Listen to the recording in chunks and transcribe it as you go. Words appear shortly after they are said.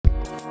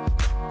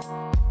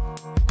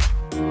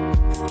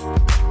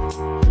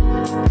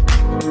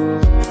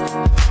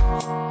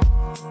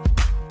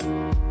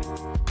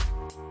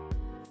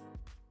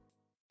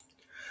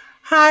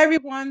Hi,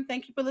 everyone.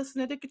 Thank you for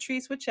listening to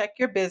Catrice with Check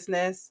Your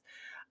Business.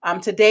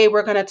 Today,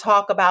 we're going to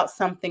talk about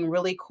something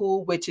really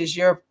cool, which is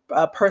your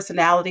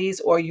personalities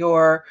or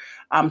your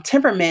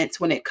temperaments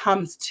when it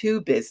comes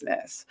to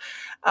business.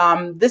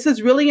 This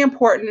is really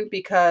important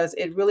because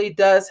it really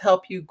does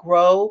help you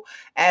grow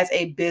as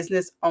a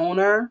business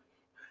owner,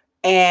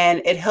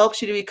 and it helps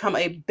you to become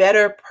a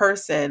better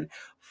person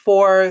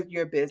for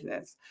your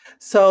business.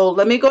 So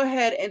let me go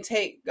ahead and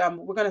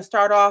we're going to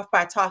start off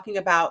by talking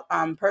about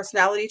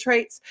personality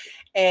traits.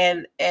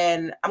 And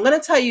I'm going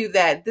to tell you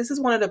that this is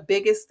one of the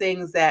biggest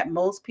things that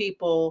most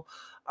people,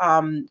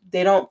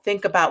 they don't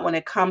think about when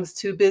it comes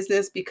to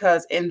business,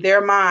 because in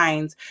their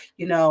minds,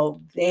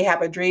 they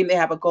have a dream, they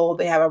have a goal,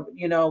 they have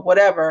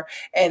whatever.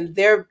 And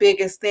their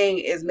biggest thing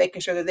is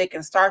making sure that they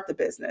can start the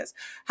business.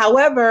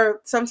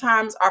 However,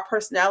 sometimes our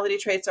personality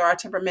traits or our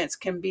temperaments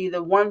can be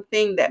the one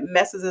thing that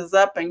messes us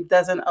up and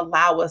doesn't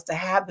allow us to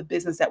have the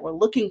business that we're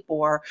looking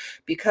for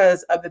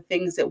because of the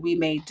things that we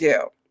may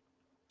do.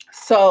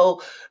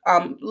 So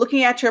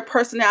looking at your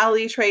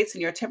personality traits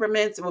and your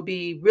temperaments will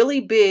be really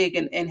big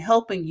in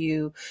helping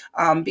you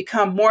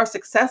become more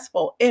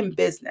successful in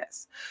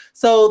business.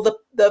 So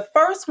the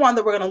first one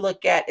that we're going to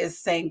look at is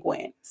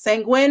sanguine.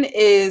 Sanguine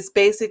is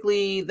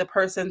basically the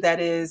person that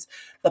is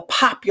the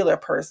popular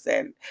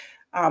person.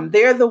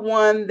 They're the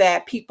one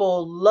that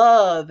people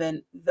love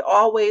and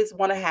always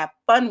want to have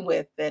fun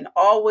with, and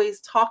always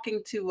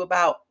talking to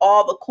about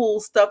all the cool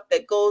stuff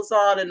that goes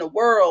on in the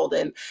world.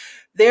 And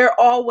they're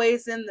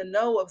always in the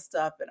know of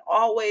stuff and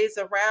always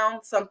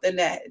around something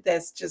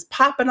that's just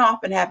popping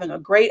off and having a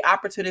great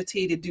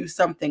opportunity to do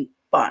something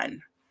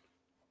fun.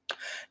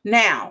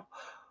 Now,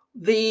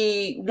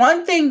 the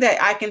one thing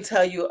that I can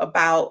tell you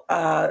about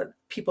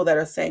people that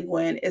are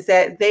sanguine is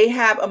that they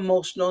have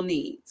emotional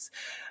needs.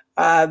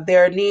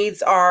 Their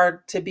needs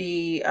are to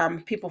be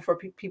people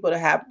to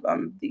have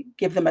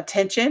give them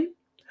attention.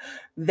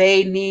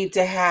 They need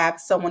to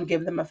have someone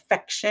give them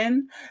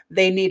affection.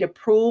 They need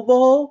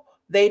approval.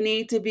 They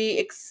need to be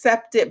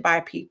accepted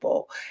by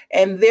people.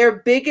 And their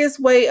biggest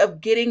way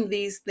of getting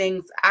these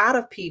things out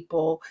of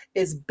people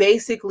is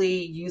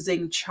basically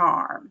using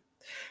charm.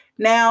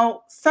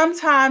 Now,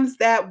 sometimes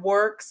that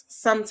works,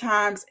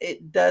 sometimes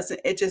it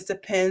doesn't. It just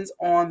depends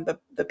on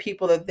the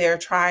people that they're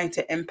trying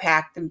to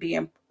impact and be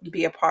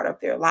a part of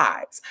their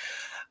lives.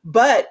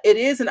 But it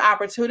is an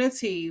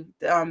opportunity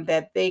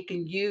that they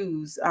can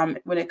use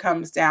when it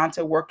comes down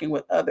to working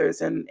with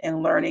others and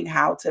learning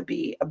how to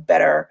be a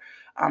better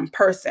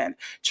person.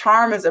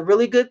 Charm is a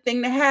really good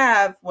thing to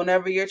have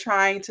whenever you're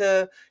trying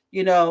to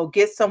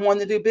get someone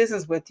to do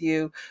business with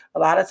you. A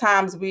lot of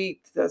times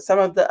some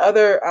of the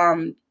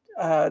other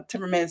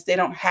temperaments, they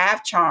don't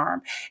have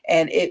charm,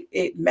 and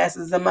it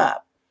messes them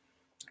up.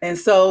 And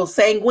so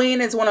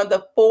sanguine is one of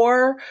the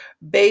four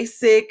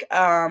basic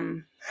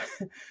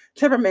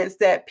temperaments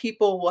that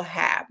people will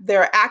have.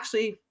 There are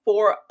actually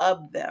four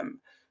of them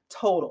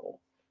total.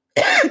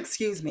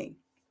 Excuse me.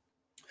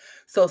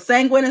 So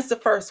sanguine is the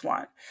first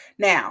one.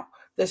 Now,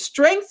 the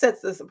strengths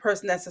that's a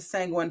person that's a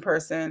sanguine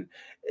person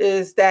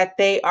is that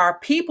they are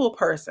people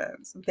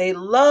persons. They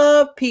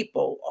love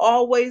people,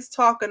 always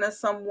talking to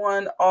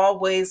someone,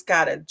 always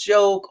got a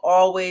joke,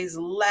 always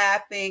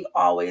laughing,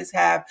 always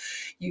have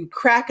you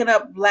cracking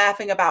up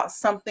laughing about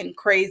something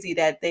crazy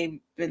that they've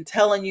been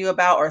telling you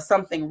about, or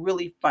something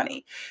really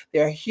funny.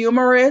 They're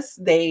humorous.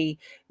 They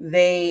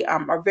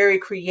are very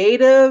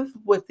creative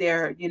with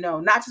their,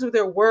 not just with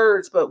their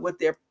words, but with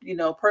their,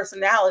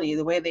 personality,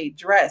 the way they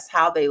dress,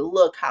 how they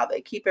look, how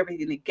they keep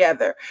everything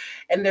together.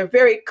 And they're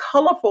very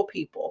colorful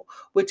people,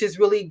 which is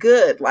really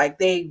good. Like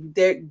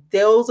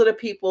those are the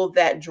people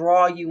that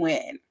draw you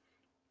in.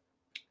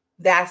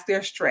 That's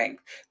their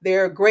strength.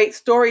 They're great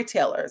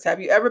storytellers. Have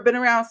you ever been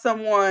around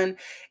someone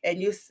and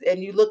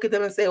you look at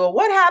them and say, well,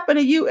 what happened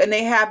to you? And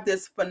they have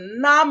this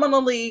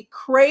phenomenally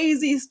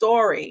crazy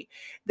story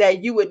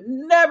that you would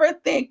never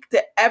think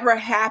to ever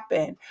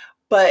happen.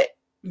 But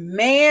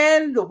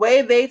man, the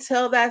way they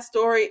tell that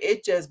story,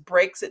 it just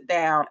breaks it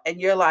down.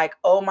 And you're like,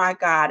 oh my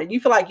God. And you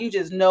feel like you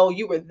just know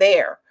you were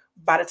there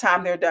by the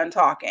time they're done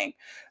talking.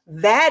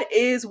 That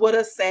is what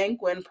a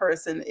sanguine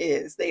person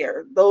is.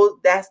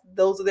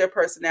 Those are their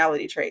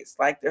personality traits,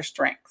 like their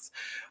strengths.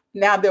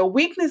 Now, their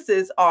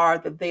weaknesses are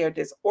that they are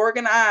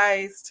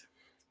disorganized.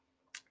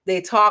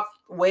 They talk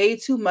way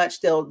too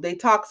much. They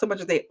talk so much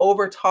that they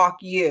overtalk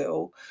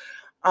you.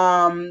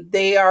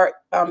 They are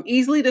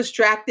easily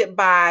distracted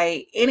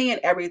by any and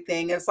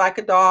everything. It's like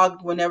a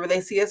dog whenever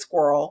they see a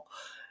squirrel.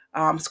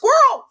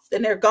 Squirrel,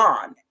 and they're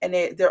gone, and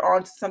they're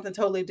on to something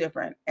totally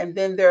different. And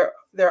then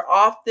they're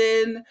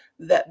often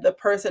the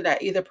person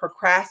that either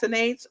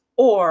procrastinates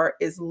or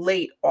is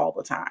late all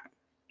the time.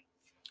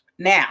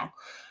 Now,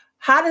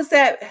 how does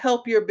that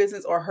help your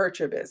business or hurt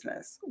your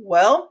business?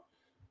 Well,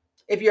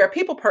 if you're a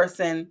people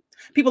person,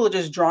 people are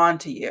just drawn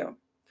to you.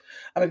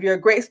 If you're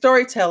a great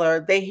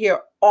storyteller, they hear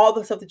all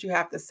the stuff that you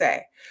have to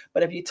say.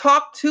 But if you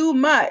talk too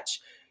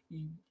much,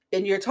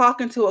 and you're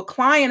talking to a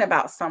client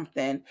about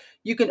something,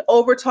 you can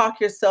overtalk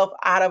yourself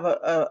out of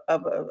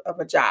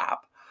a job.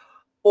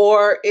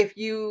 Or if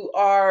you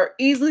are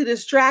easily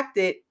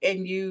distracted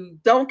and you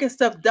don't get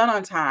stuff done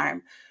on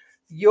time,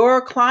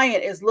 your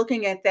client is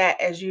looking at that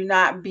as you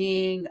not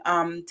being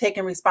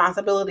taking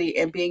responsibility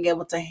and being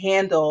able to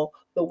handle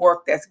the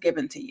work that's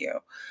given to you.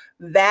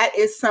 That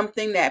is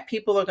something that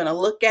people are going to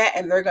look at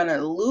and they're going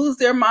to lose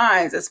their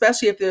minds,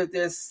 especially if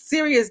there's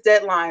serious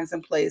deadlines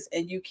in place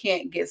and you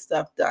can't get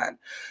stuff done.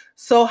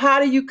 So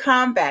how do you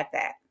combat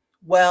that?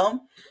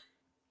 Well,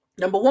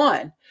 number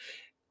one,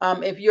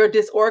 if you're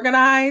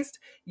disorganized,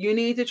 you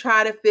need to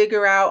try to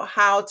figure out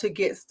how to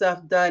get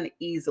stuff done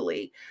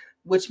easily,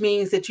 which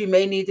means that you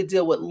may need to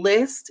deal with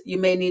lists. You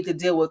may need to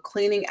deal with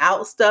cleaning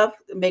out stuff,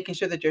 making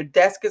sure that your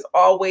desk is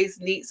always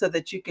neat so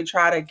that you can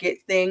try to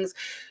get things.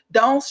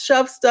 Don't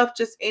shove stuff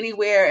just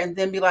anywhere and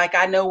then be like,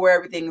 I know where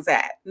everything's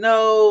at.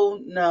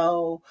 No,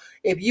 no.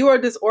 If you are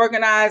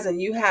disorganized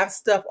and you have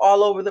stuff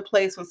all over the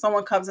place, when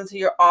someone comes into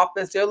your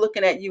office, they're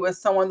looking at you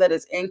as someone that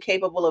is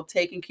incapable of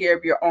taking care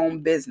of your own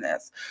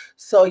business.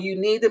 So you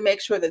need to make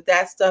sure that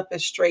that stuff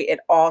is straight at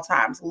all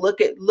times.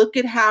 Look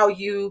at how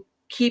you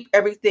keep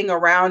everything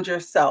around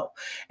yourself.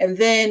 And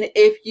then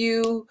if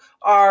you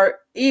are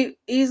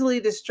easily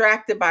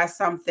distracted by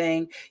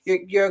something,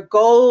 your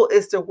goal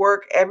is to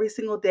work every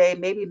single day,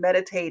 maybe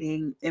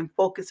meditating and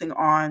focusing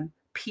on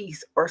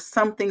peace or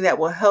something that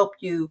will help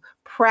you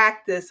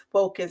practice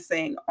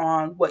focusing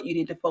on what you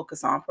need to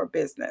focus on for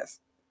business.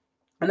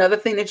 Another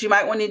thing that you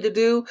might want to need to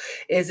do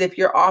is if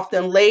you're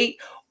often late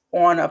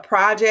on a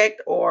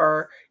project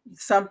or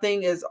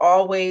something is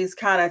always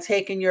kind of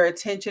taking your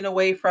attention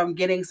away from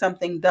getting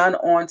something done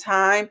on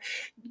time,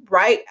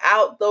 write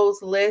out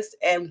those lists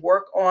and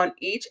work on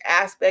each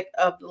aspect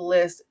of the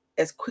list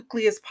as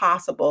quickly as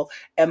possible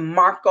and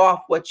mark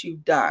off what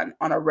you've done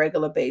on a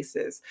regular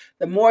basis.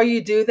 The more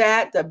you do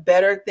that, the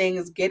better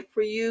things get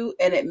for you,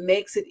 and it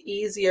makes it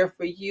easier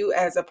for you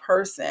as a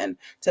person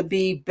to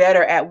be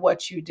better at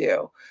what you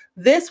do.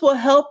 This will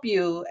help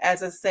you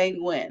as a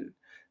sanguine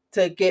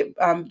to get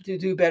to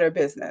do better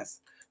business.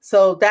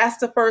 So that's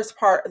the first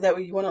part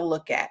that you want to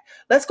look at.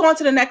 Let's go on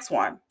to the next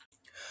one.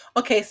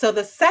 Okay, so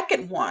the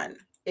second one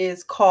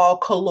is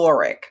called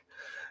caloric.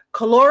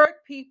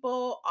 Caloric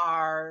people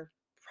are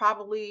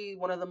probably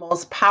one of the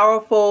most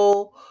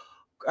powerful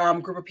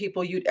group of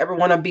people you'd ever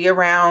want to be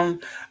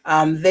around.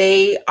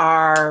 They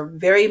are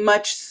very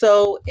much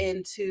so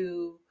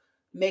into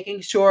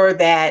making sure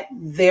that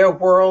their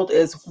world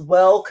is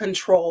well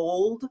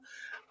controlled.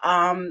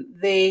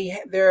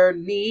 Their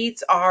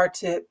needs are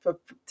to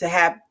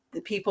have the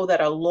people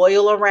that are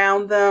loyal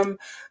around them,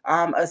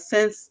 a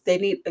sense they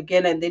need,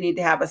 again, and they need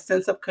to have a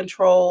sense of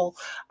control.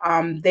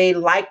 They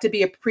like to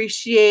be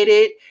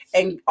appreciated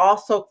and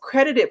also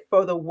credited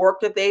for the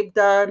work that they've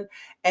done.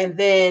 And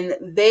then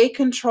they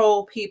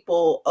control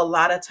people a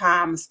lot of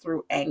times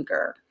through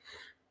anger.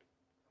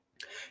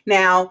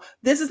 Now,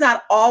 this is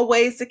not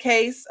always the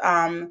case.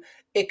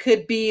 It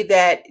could be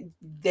that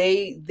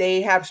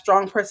they have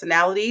strong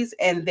personalities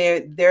and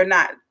they're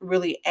not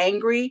really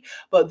angry,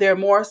 but they're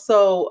more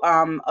so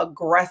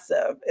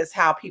aggressive is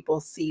how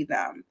people see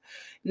them.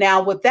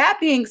 Now, with that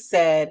being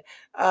said,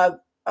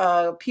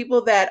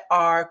 people that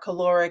are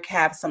caloric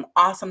have some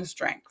awesome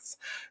strengths.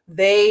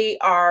 They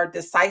are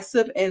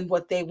decisive in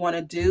what they want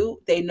to do.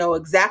 They know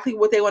exactly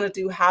what they want to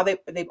do, how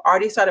they've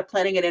already started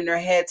planning it in their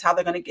heads, how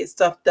they're going to get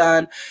stuff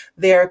done.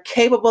 They're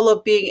capable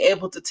of being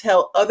able to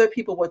tell other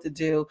people what to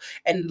do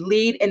and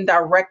lead and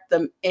direct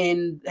them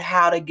in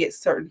how to get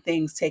certain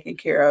things taken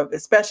care of,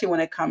 especially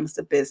when it comes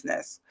to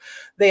business.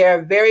 They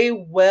are very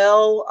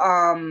well,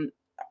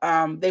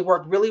 they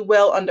work really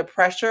well under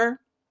pressure.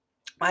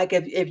 Like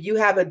if you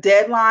have a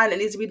deadline that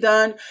needs to be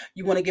done,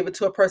 you want to give it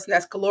to a person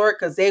that's caloric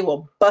because they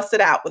will bust it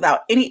out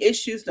without any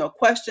issues, no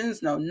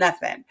questions, no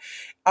nothing.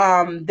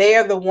 They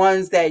are the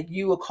ones that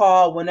you will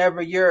call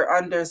whenever you're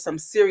under some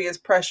serious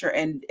pressure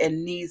and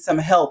need some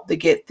help to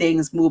get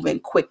things moving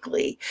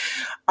quickly.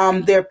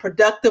 They're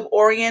productive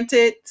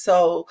oriented,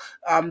 so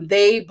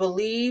they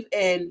believe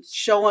in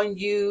showing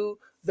you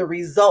the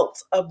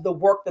results of the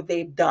work that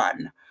they've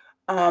done.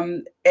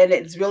 And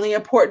it's really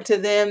important to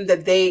them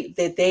that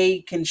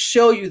they can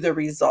show you the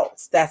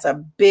results. That's a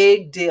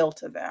big deal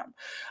to them.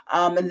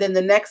 And then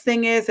the next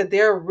thing is that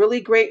they're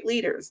really great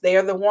leaders. They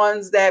are the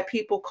ones that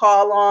people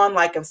call on,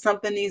 like if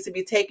something needs to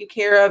be taken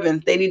care of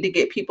and they need to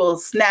get people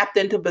snapped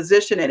into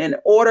position and in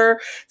order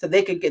so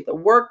they can get the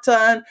work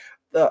done.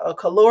 A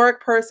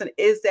caloric person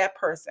is that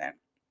person.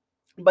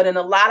 But in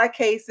a lot of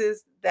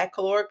cases, that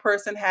caloric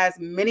person has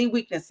many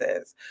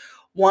weaknesses.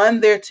 One,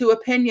 they're too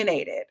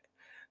opinionated.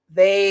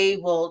 They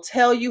will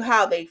tell you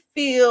how they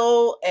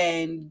feel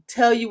and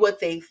tell you what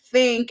they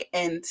think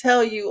and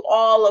tell you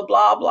all of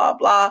blah, blah,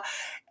 blah.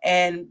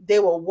 And they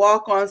will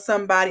walk on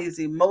somebody's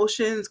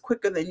emotions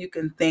quicker than you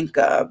can think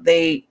of.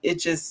 It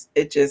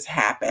just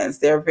happens.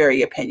 They're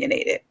very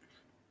opinionated.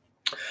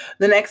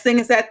 The next thing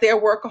is that they're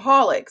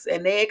workaholics,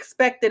 and they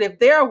expect that if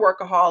they're a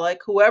workaholic,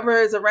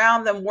 whoever is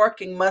around them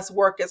working must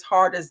work as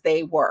hard as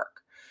they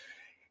work.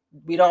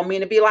 We don't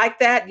mean to be like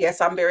that.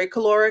 Yes, I'm very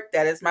caloric.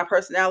 That is my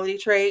personality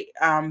trait.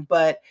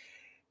 But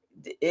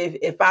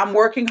if I'm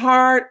working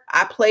hard,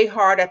 I play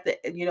hard at the,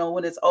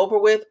 when it's over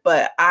with,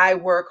 but I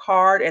work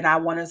hard and I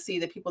want to see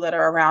the people that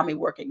are around me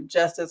working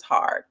just as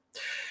hard.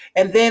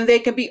 And then they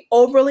can be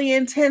overly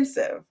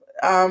intensive.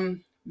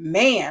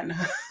 Man,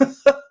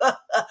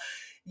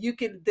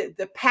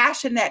 the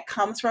passion that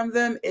comes from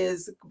them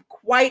is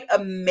quite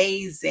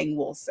amazing,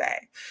 we'll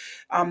say.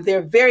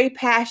 They're very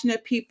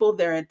passionate people.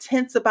 They're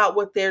intense about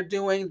what they're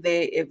doing.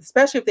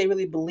 Especially if they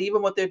really believe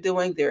in what they're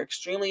doing, they're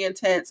extremely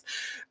intense.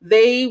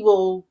 They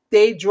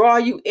draw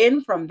you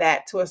in from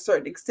that to a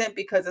certain extent,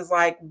 because it's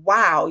like,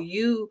 wow,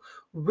 you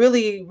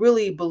really,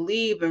 really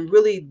believe and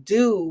really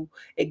do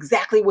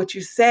exactly what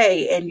you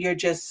say. And you're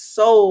just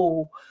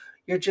so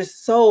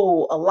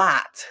a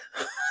lot.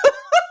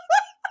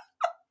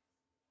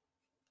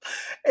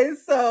 And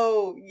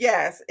so,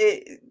 yes,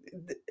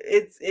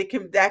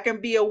 that can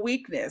be a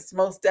weakness,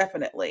 most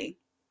definitely.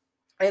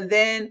 And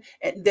then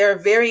they're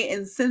very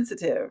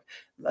insensitive.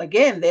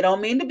 Again, they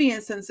don't mean to be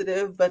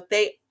insensitive, but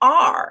they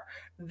are.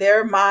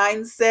 Their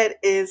mindset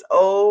is,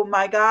 oh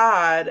my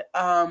God,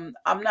 I'm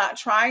not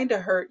trying to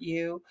hurt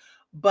you,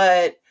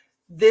 but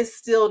this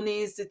still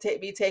needs to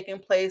be taking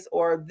place,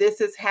 or this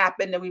has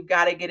happened and we've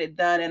got to get it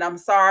done. And I'm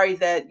sorry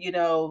that,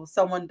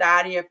 someone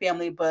died in your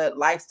family, but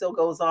life still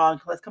goes on.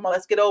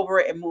 Let's get over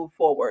it and move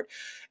forward.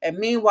 And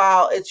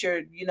meanwhile, it's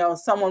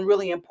someone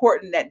really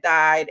important that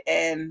died,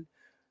 and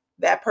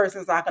that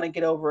person's not going to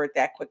get over it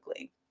that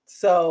quickly.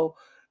 So,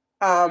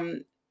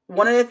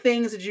 one of the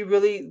things that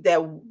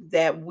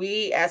that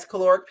we as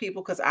caloric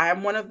people, because I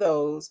am one of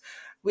those,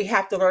 we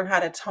have to learn how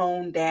to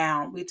tone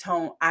down.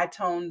 I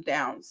tone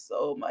down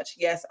so much.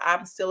 Yes,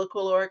 I'm still a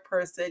caloric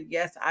person.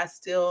 Yes, I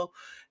still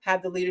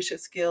have the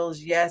leadership skills.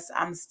 Yes,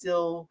 I'm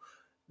still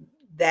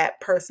that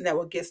person that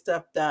will get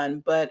stuff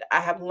done. But I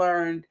have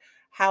learned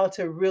how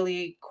to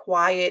really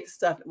quiet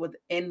stuff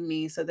within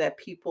me so that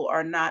people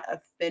are not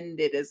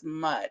offended as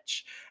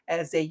much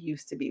as they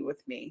used to be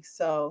with me.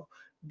 So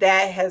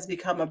that has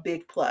become a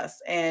big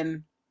plus.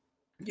 And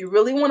you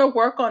really want to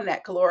work on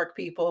that, caloric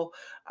people,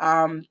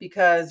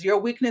 because your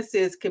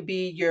weaknesses could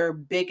be your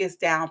biggest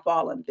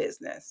downfall in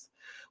business.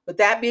 With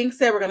that being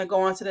said, we're going to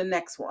go on to the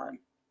next one.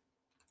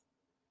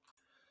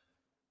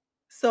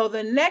 So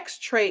the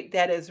next trait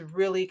that is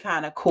really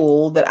kind of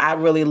cool that I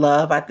really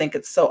love, I think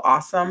it's so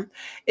awesome,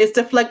 is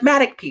the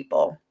phlegmatic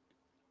people.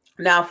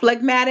 Now,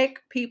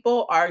 phlegmatic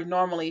people are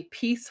normally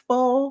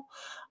peaceful.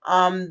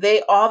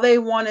 All they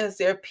want is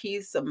their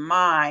peace of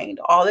mind.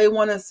 All they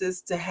want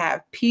is to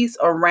have peace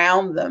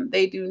around them.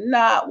 They do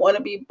not want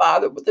to be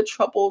bothered with the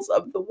troubles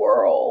of the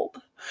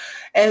world.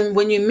 And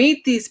when you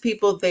meet these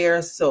people, they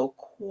are so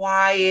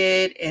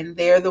quiet, and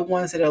they're the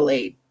ones that are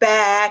laid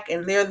back,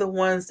 and they're the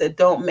ones that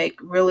don't make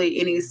really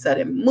any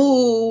sudden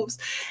moves.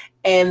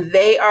 And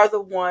they are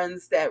the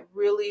ones that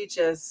really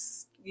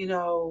just,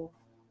 you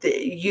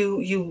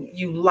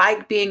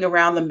like being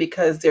around them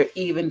because they're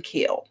even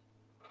keel.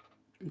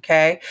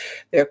 Okay.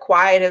 They're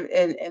quiet,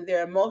 and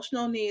their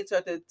emotional needs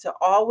are to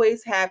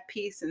always have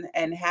peace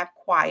and have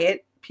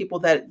quiet. People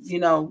that,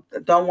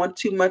 don't want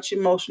too much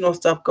emotional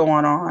stuff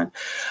going on.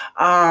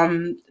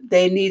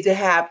 They need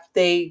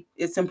to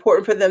it's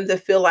important for them to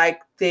feel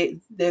like they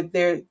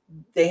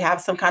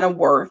have some kind of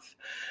worth,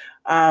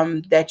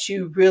 that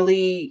you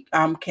really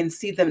can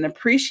see them and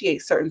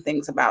appreciate certain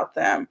things about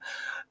them.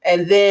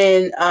 And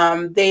then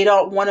they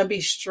don't want to be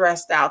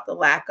stressed out. The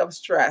lack of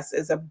stress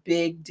is a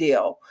big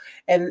deal.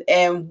 And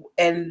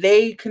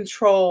they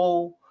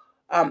control.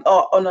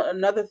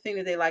 Another thing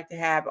that they like to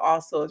have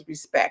also is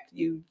respect.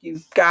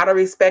 You've got to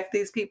respect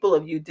these people.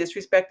 If you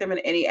disrespect them in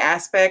any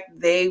aspect,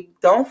 they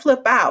don't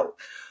flip out,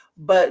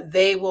 but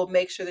they will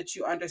make sure that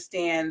you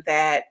understand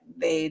that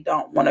they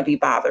don't want to be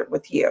bothered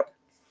with you.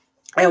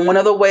 And one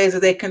of the ways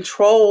that they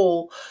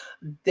control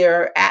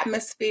their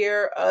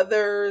atmosphere,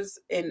 others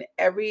in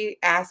every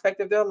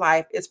aspect of their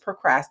life, is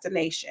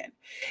procrastination.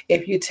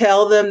 If you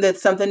tell them that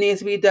something needs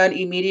to be done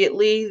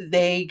immediately,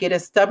 they get a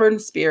stubborn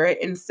spirit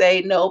and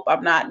say, nope,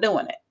 I'm not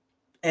doing it.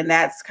 And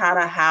that's kind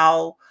of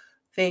how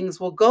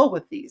things will go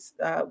with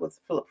with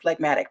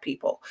phlegmatic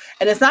people.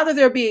 And it's not that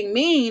they're being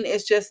mean,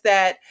 it's just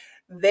that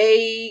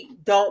they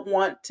don't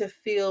want to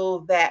feel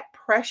that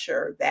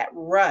pressure, that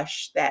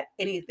rush, that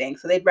anything.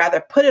 So they'd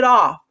rather put it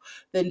off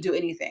than do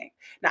anything.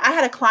 Now, I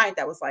had a client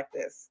that was like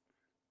this,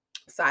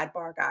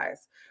 sidebar,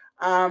 guys,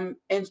 and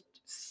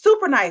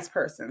super nice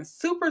person,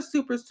 super,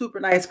 super, super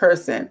nice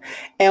person.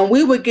 And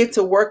we would get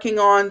to working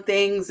on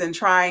things and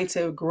trying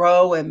to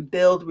grow and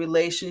build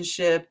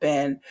relationship.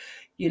 And,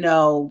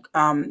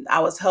 I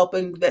was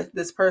helping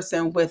this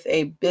person with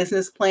a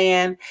business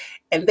plan,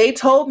 and they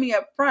told me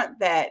up front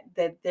that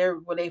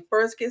when they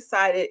first get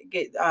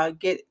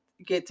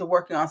to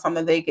working on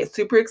something, they get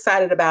super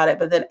excited about it,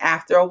 but then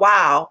after a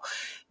while,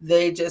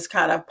 they just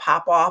kind of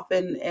pop off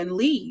and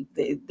leave.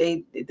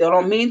 They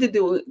don't mean to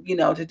do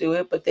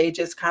it, but they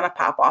just kind of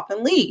pop off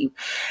and leave.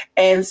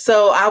 And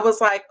so I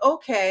was like,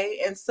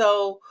 okay. And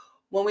so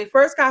when we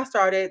first got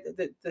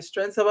started, the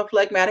strengths of a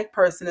phlegmatic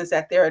person is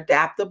that they're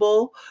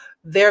adaptable,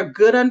 they're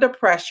good under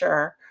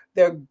pressure,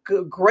 They're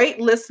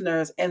great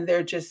listeners, and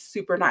they're just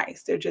super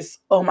nice. They're just,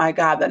 oh my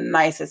God, the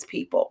nicest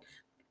people.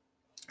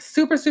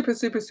 Super, super,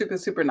 super, super,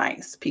 super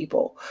nice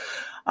people.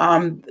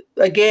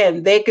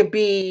 Again, they're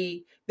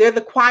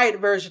the quiet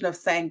version of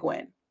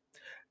sanguine.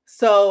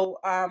 So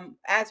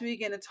as we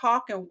begin to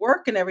talk and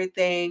work and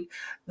everything,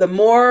 the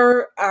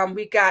more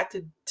we got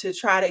to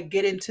try to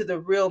get into the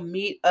real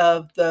meat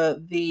of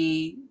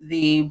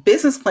the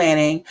business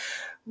planning,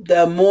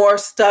 the more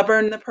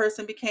stubborn the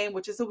person became,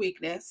 which is a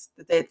weakness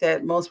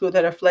that most people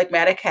that are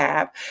phlegmatic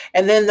have.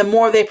 And then the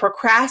more they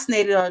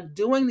procrastinated on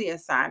doing the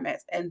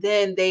assignments, and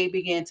then they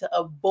began to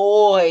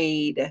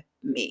avoid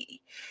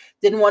me.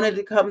 Didn't want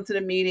to come to the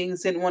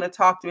meetings, didn't want to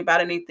talk to me about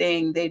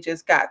anything. They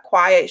just got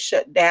quiet,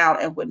 shut down,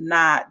 and would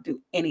not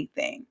do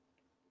anything.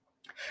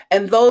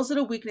 And those are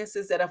the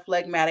weaknesses that a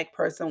phlegmatic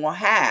person will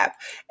have.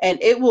 And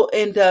it will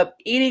end up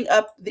eating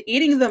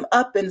them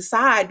up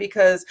inside,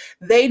 because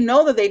they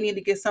know that they need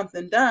to get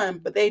something done,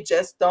 but they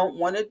just don't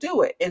want to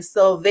do it. And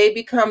so they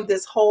become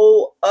this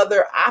whole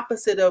other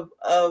opposite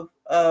of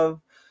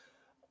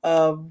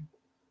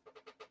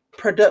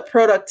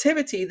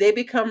productivity. They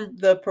become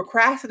the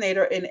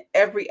procrastinator in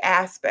every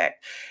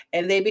aspect,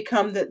 and they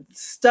become the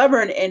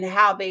stubborn in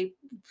how they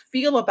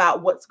feel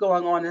about what's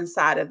going on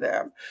inside of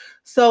them.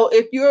 So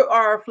if you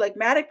are a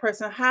phlegmatic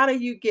person, how do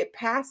you get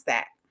past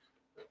that?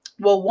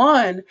 Well,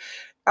 one,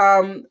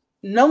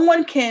 no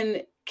one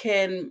can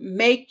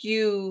make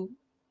you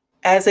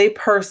as a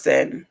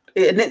person.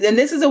 And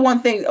this is the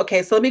one thing.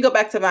 Okay, so let me go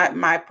back to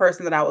my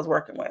person that I was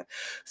working with.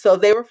 So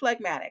they were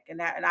phlegmatic,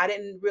 and I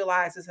didn't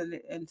realize this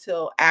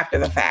until after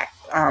the fact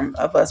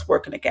of us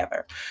working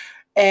together.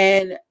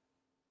 And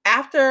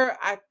after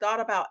I thought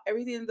about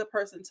everything the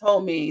person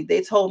told me,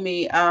 they told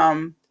me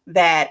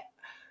that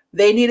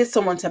they needed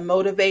someone to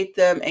motivate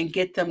them and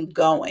get them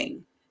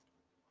going.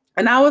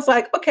 And I was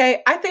like,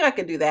 okay, I think I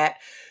can do that.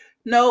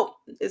 No,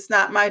 it's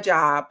not my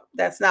job.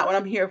 That's not what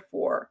I'm here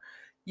for.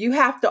 You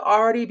have to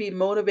already be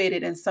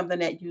motivated in something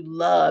that you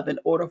love in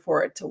order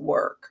for it to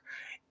work.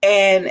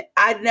 And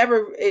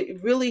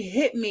it really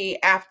hit me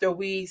after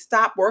we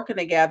stopped working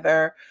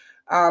together.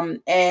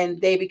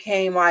 And they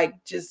became like,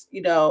 just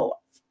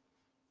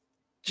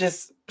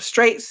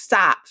straight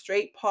stop,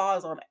 straight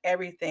pause on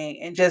everything,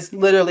 and just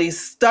literally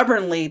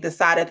stubbornly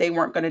decided they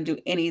weren't going to do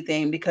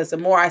anything, because the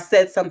more I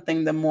said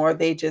something, the more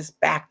they just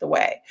backed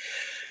away.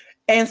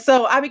 And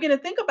so I began to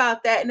think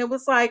about that, and it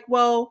was like,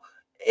 well,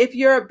 if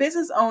you're a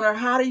business owner,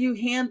 how do you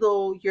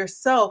handle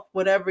yourself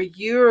whenever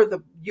you're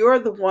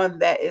the one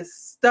that is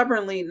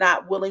stubbornly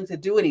not willing to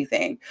do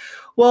anything?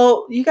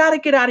 Well, you got to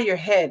get out of your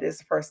head is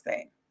the first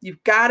thing.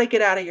 You've got to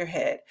get out of your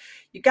head.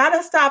 You got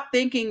to stop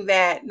thinking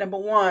that, number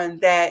one,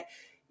 that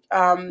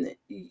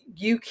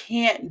you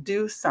can't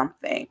do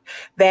something,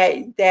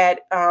 that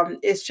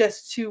it's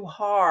just too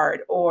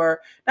hard, or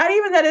not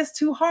even that it's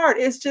too hard.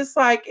 It's just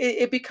like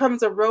it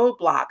becomes a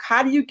roadblock.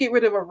 How do you get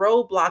rid of a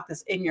roadblock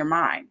that's in your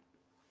mind?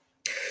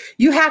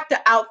 You have to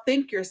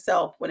outthink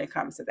yourself when it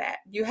comes to that.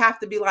 You have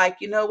to be like,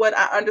 you know what?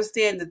 I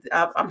understand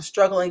that I'm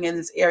struggling in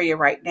this area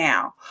right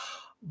now,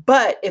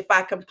 but if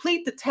I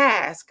complete the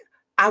task,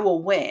 I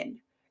will win.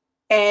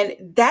 And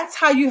that's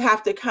how you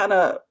have to kind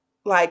of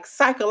like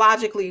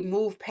psychologically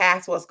move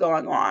past what's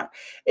going on.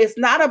 It's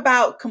not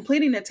about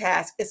completing the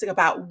task, it's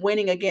about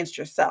winning against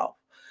yourself.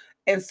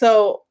 And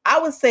so I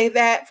would say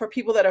that for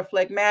people that are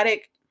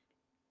phlegmatic,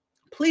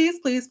 please,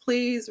 please,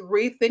 please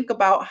rethink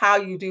about how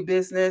you do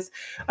business.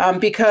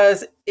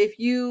 Because if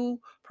you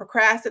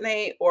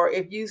procrastinate, or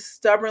if you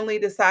stubbornly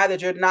decide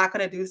that you're not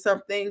going to do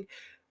something,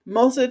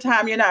 most of the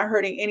time you're not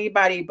hurting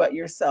anybody but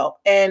yourself.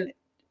 And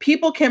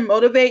people can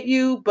motivate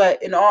you,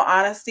 but in all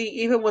honesty,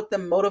 even with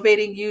them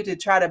motivating you to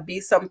try to be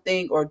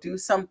something or do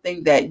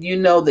something that you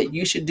know that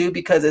you should do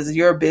because it's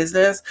your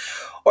business,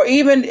 or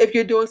even if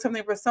you're doing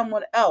something for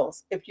someone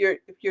else, if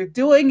you're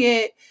doing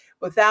it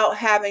without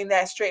having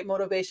that straight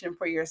motivation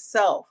for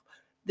yourself,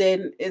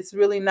 then it's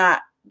really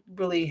not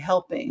really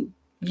helping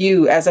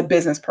you as a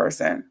business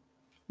person,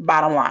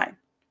 bottom line.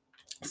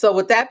 So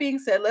with that being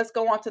said, let's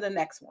go on to the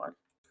next one.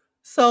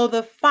 So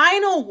the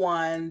final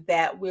one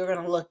that we're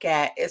going to look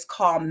at is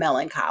called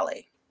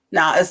melancholy.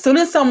 Now, as soon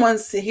as someone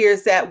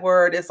hears that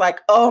word, it's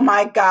like, oh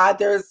my God,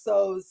 they're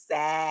so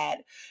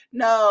sad.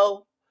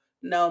 No,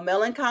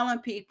 melancholy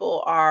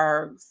people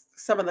are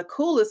some of the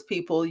coolest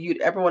people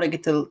you'd ever want to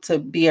get to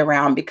be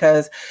around,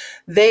 because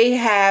they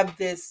have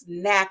this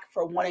knack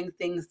for wanting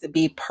things to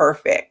be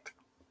perfect,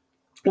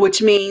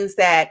 which means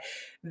that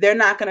they're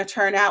not going to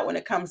turn out, when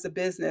it comes to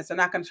business, they're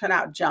not going to turn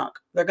out junk.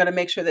 They're going to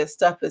make sure that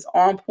stuff is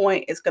on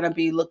point. It's going to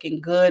be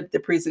looking good. The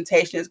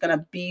presentation is going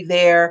to be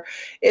there.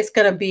 It's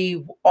going to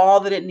be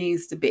all that it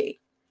needs to be.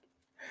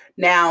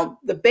 Now,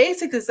 the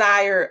basic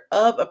desire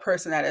of a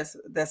person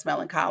that's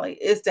melancholy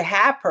is to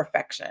have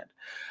perfection.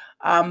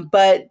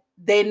 But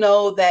they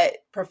know that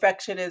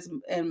perfection is,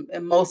 in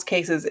most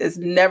cases, is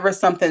never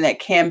something that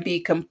can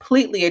be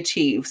completely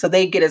achieved. So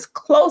they get as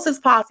close as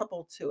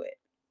possible to it.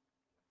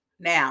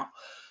 Now,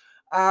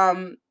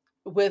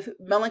 with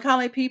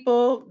melancholy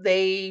people,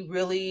 they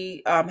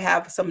really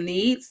have some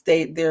needs.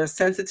 They're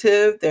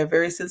sensitive. They're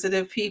very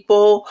sensitive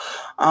people.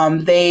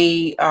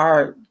 They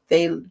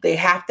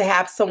have to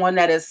have someone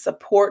that is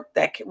support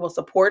will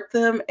support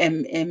them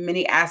in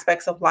many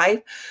aspects of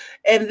life,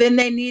 and then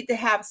they need to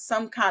have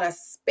some kind of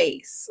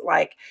space.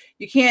 Like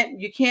you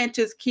can't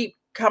just keep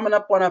coming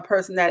up on a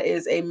person that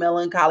is a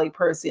melancholy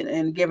person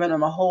and giving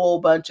them a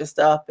whole bunch of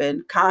stuff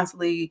and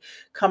constantly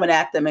coming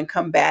at them and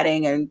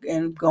combating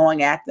and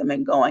going at them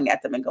and going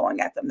at them and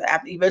going at them.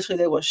 Eventually,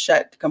 they will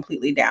shut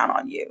completely down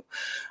on you.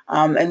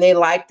 And they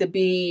like to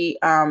be,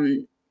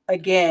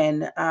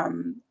 again,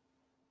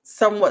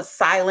 somewhat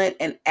silent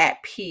and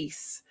at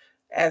peace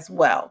as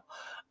well.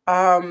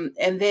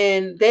 And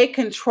then they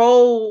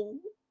control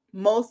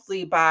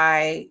mostly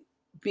by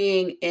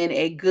being in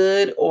a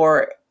good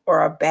or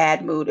a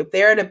bad mood. If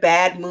they're in a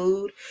bad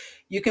mood,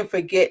 you can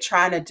forget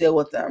trying to deal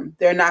with them.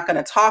 They're not going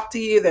to talk to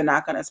you. They're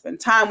not going to spend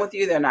time with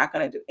you. They're not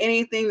going to do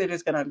anything. They're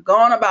just going to go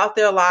on about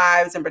their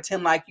lives and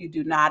pretend like you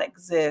do not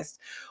exist.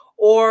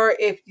 Or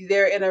if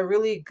they're in a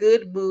really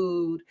good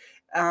mood,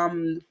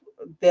 um,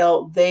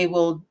 they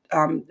will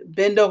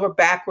bend over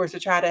backwards to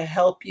try to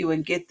help you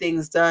and get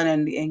things done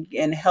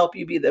and help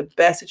you be the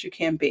best that you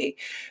can be.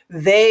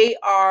 They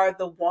are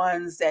the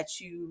ones that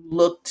you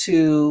look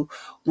to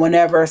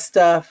whenever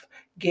stuff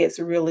gets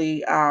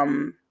really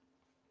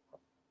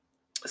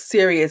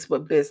serious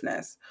with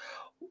business.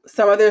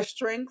 Some of their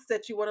strengths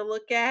that you want to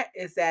look at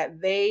is that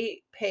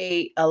they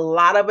pay a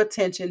lot of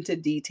attention to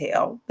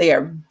detail. They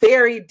are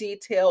very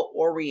detail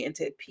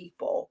oriented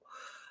people.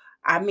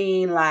 I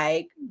mean,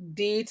 like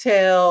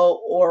detail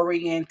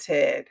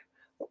oriented.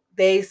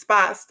 They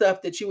spot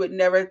stuff that you would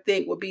never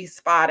think would be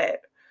spotted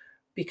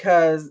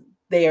because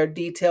they are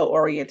detail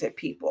oriented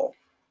people.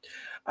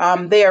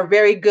 They are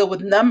very good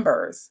with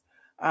numbers.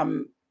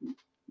 Um,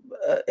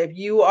 if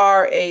you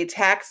are a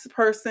tax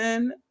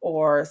person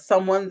or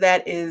someone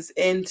that is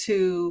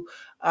into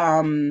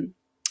um,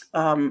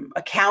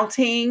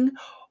 accounting,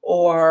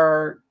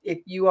 or if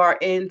you are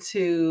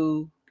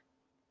into,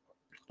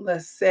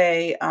 let's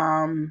say,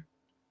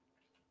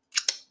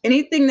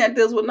 anything that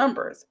deals with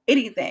numbers,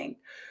 anything,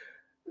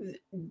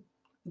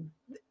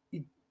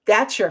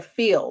 that's your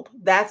field.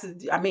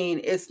 I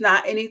mean, it's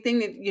not anything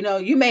that,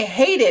 you may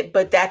hate it,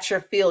 but that's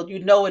your field. You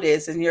know it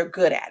is, and you're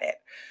good at it.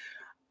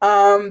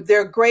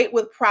 They're great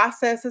with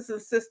processes and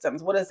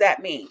systems. What does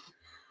that mean?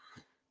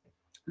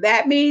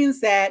 That means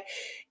that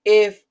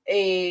if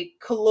a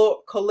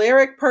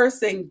choleric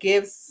person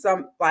gives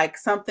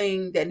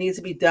something that needs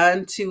to be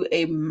done to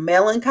a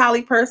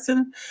melancholy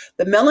person,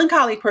 the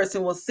melancholy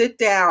person will sit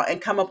down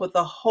and come up with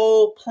a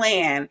whole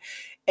plan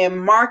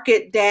and mark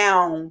it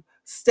down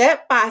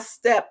step by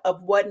step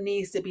of what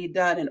needs to be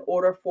done in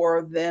order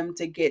for them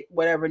to get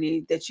whatever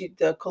need that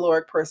the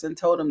choleric person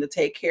told them to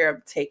take care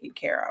of, taken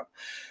care of.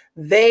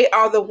 They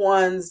are the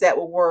ones that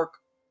will work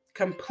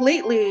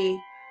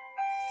completely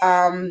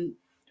um,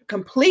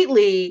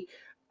 completely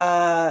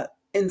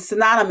in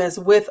synonymous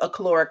with a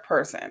caloric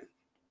person.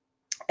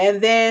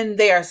 And then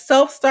they are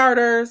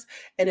self-starters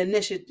and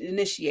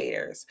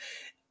initiators.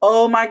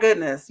 Oh my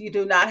goodness, you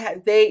do not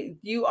have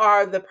you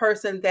are the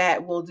person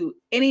that will do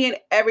any and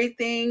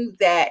everything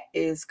that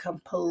is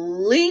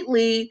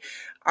completely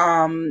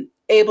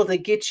able to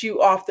get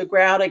you off the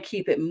ground and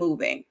keep it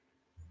moving.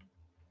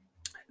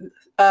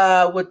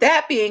 With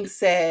that being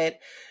said,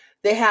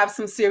 they have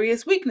some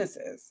serious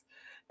weaknesses.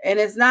 And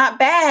it's not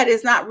bad.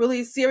 It's not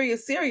really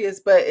serious,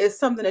 but it's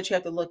something that you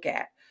have to look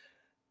at.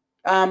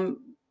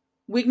 Um,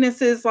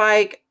 Weaknesses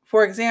like,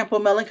 for example,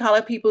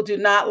 melancholy people do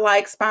not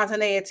like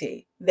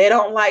spontaneity. They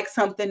don't like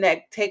something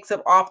that takes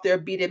them off their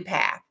beaten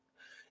path.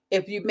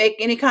 If you make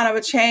any kind of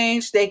a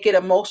change, they get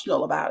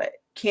emotional about it,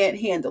 can't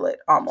handle it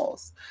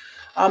almost.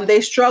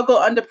 They struggle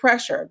under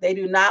pressure. They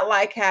do not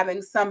like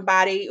having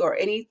somebody or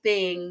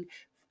anything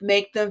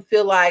make them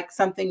feel like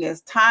something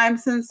is time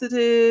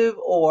sensitive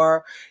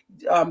or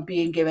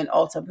being given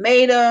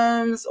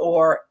ultimatums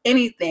or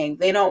anything.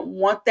 They don't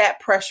want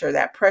that pressure.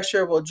 That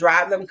pressure will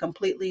drive them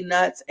completely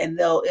nuts and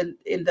they'll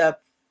end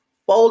up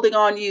folding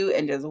on you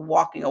and just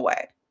walking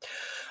away.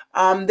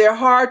 They're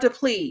hard to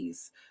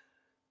please.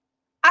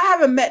 I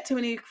haven't met too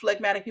many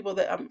phlegmatic people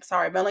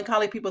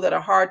melancholy people that are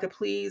hard to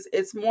please.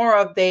 It's more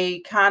of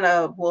they kind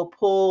of will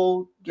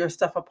pull your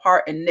stuff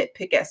apart and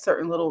nitpick at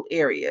certain little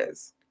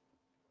areas.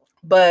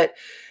 But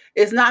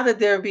it's not that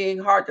they're being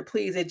hard to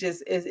please. It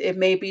just is, it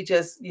may be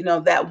just,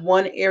 that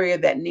one area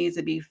that needs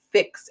to be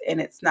fixed and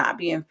it's not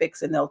being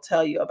fixed and they'll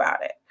tell you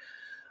about it.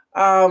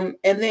 And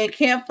they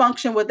can't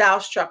function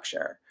without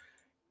structure.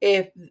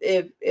 If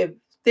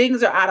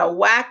things are out of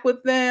whack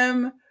with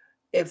them,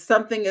 if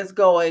something is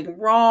going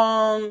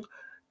wrong,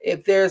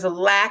 if there's a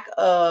lack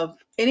of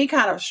any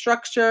kind of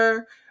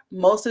structure,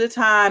 most of the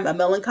time a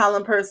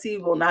melancholy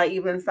person will not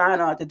even sign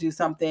on to do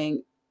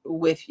something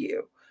with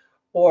you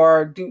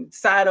or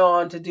sign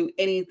on to do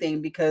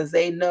anything because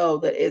they know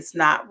that it's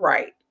not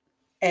right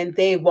and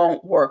they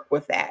won't work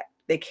with that.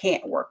 They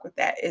can't work with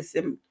that. It's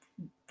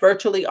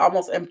virtually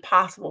almost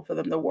impossible for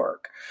them to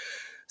work.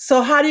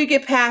 So how do you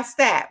get past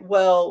that?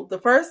 Well, the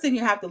first thing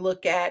you have to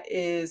look at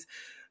is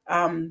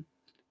um,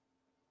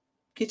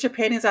 get your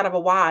panties out of a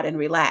wad and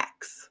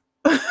relax.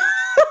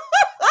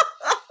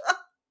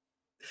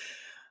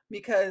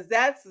 Because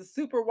that's a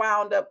super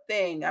wound up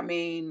thing. I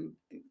mean,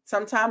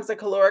 sometimes the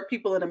caloric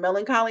people and the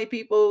melancholy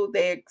people,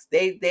 they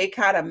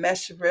kind of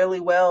mesh really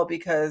well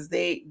because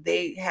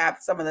they have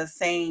some of the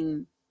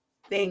same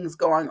things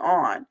going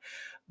on.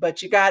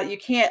 But you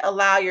can't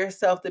allow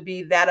yourself to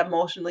be that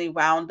emotionally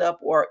wound up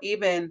or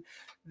even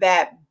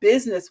that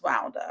business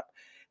wound up.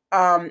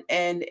 And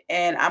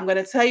I'm going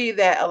to tell you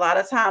that a lot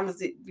of times,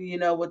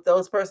 with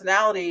those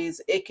personalities,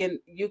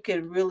 you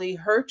can really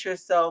hurt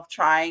yourself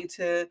trying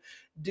to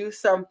do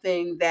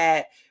something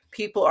that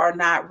people are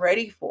not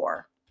ready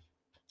for.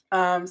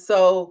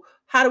 So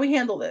how do we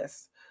handle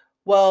this?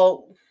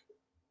 Well,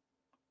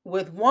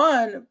 with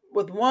one,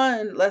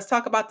 let's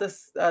talk about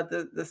this,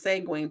 the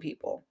sanguine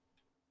people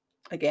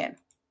again.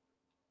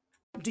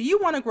 Do you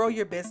want to grow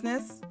your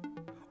business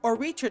or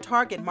reach your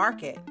target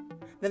market?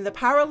 Then the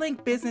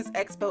PowerLink Business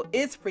Expo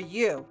is for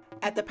you.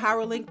 At the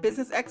PowerLink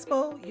Business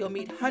Expo, you'll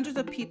meet hundreds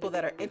of people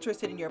that are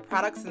interested in your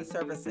products and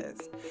services.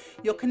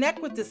 You'll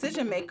connect with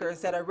decision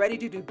makers that are ready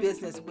to do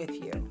business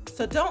with you.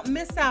 So don't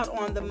miss out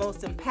on the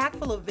most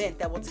impactful event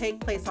that will take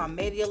place on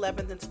May the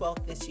 11th and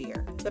 12th this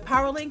year. The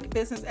PowerLink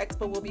Business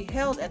Expo will be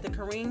held at the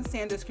Corrine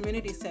Sanders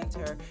Community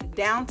Center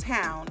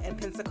downtown in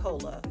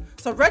Pensacola.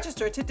 So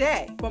register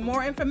today. For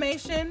more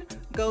information,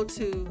 go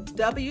to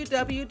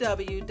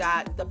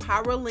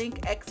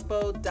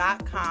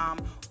www.thepowerlinkexpo.com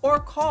or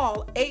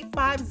call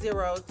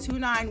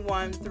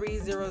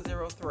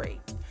 850-291-3003.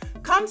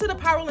 Come to the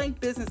PowerLink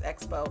Business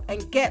Expo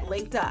and get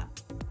linked up.